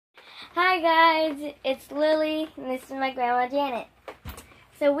Hi guys, it's Lily and this is my grandma Janet.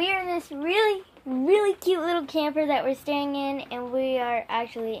 So we are in this really cute little camper that we're staying in, and we are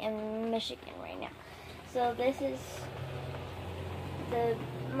actually in Michigan right now. So this is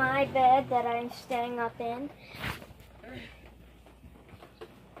my bed that I'm staying up in.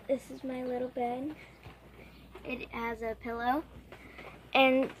 This is my little bed. It has a pillow.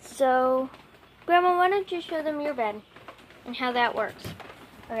 And so, Grandma, why don't you show them your bed and how that works?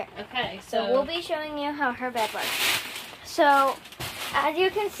 Okay, so we'll be showing you how her bed works. So, as you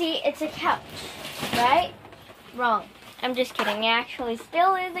can see, it's a couch, right? Wrong. I'm just kidding. It actually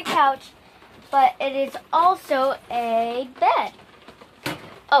still is a couch, but it is also a bed.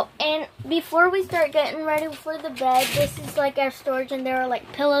 Oh, and before we start getting ready for the bed, this is like our storage, and there are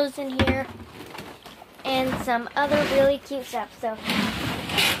like pillows in here and some other really cute stuff. So,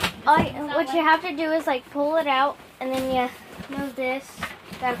 what you have to do is like pull it out, and then you move this.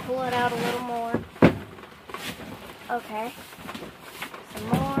 Gotta pull it out a little more. Okay. Some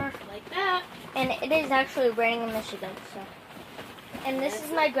more. Like that. And it is actually raining in Michigan, so. And this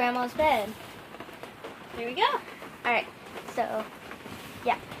is my grandma's bed. Here we go. Alright, so,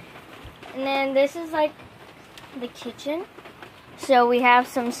 yeah. And then this is like the kitchen. So we have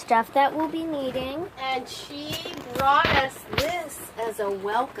some stuff that we'll be needing. And she brought us this as a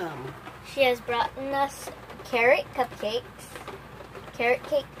welcome. She has brought us carrot cake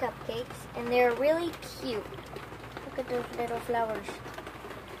cupcakes, and they're really cute. Look at those little flowers.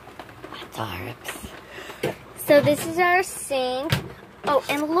 Adorable. So this is our sink. Oh,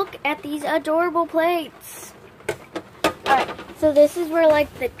 and look at these adorable plates. Alright, so this is where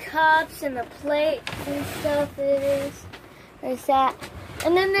like the cups and the plates and stuff is. There's that.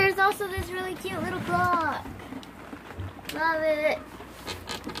 And then there's also this really cute little clock. Love it.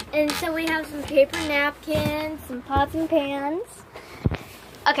 And so we have some paper napkins, some pots and pans.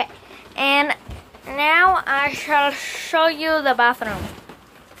 Okay, and now I shall show you the bathroom.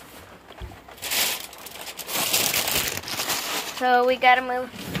 So we gotta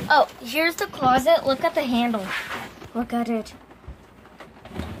move. Oh, here's the closet. Look at the handle. Look at it.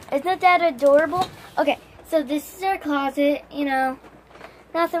 Isn't that adorable? Okay, so this is our closet. You know,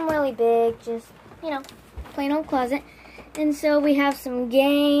 nothing really big, just, you know, plain old closet. And so we have some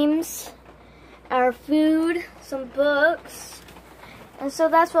games, our food, some books. And so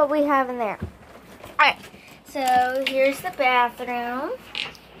that's what we have in there. Alright, so here's the bathroom.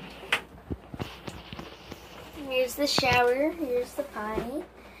 Here's the shower, here's the potty.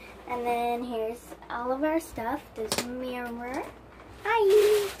 And then here's all of our stuff. There's a mirror.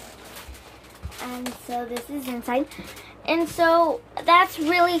 Hi! And so this is inside. And so that's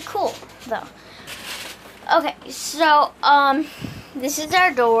really cool, though. Okay, so this is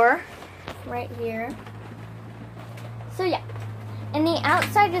our door right here. So yeah. And the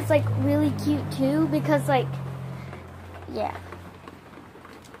outside is like really cute too, because like, yeah,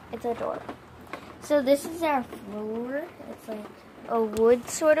 it's adorable. So this is our floor. It's like a wood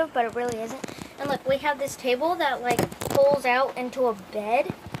sort of, but it really isn't. And look, we have this table that like pulls out into a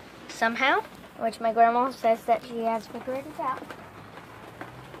bed somehow, which my grandma says that she has figured it out.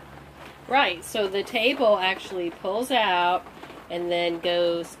 Right, so the table actually pulls out and then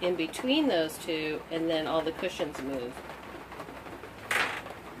goes in between those two, and then all the cushions move.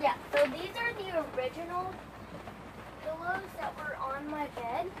 Yeah, so these are the original pillows that were on my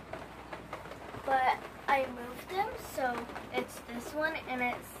bed, but I moved them, so it's this one, and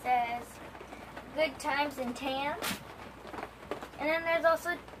it says Good Times and Tan. And then there's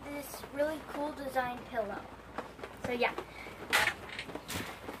also this really cool design pillow. So yeah.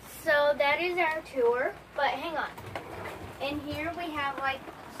 So that is our tour, but hang on. In here we have like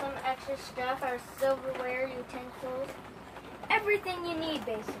some extra stuff, our silverware, utensils. Everything you need,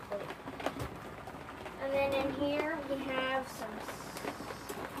 basically. And then in here we have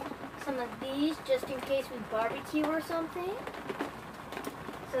some of these, just in case we barbecue or something.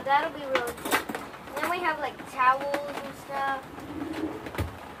 So that'll be really cool. And then we have like towels and stuff.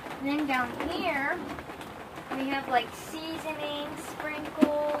 And then down here we have like seasoning,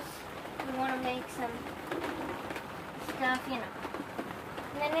 sprinkles. We want to make some stuff, you know.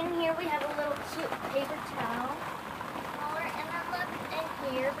 And then in here we have a little cute paper towel. And then look,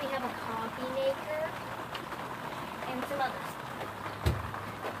 in here we have a coffee maker and some other stuff.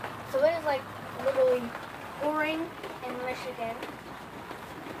 So it is like literally boring in Michigan.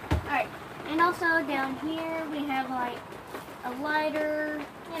 Alright, and also down here we have like a lighter,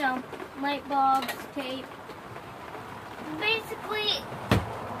 you know, light bulbs, tape. Basically,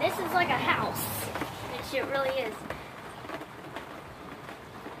 this is like a house, which it really is.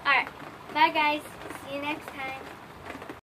 Alright, bye guys. See you next time.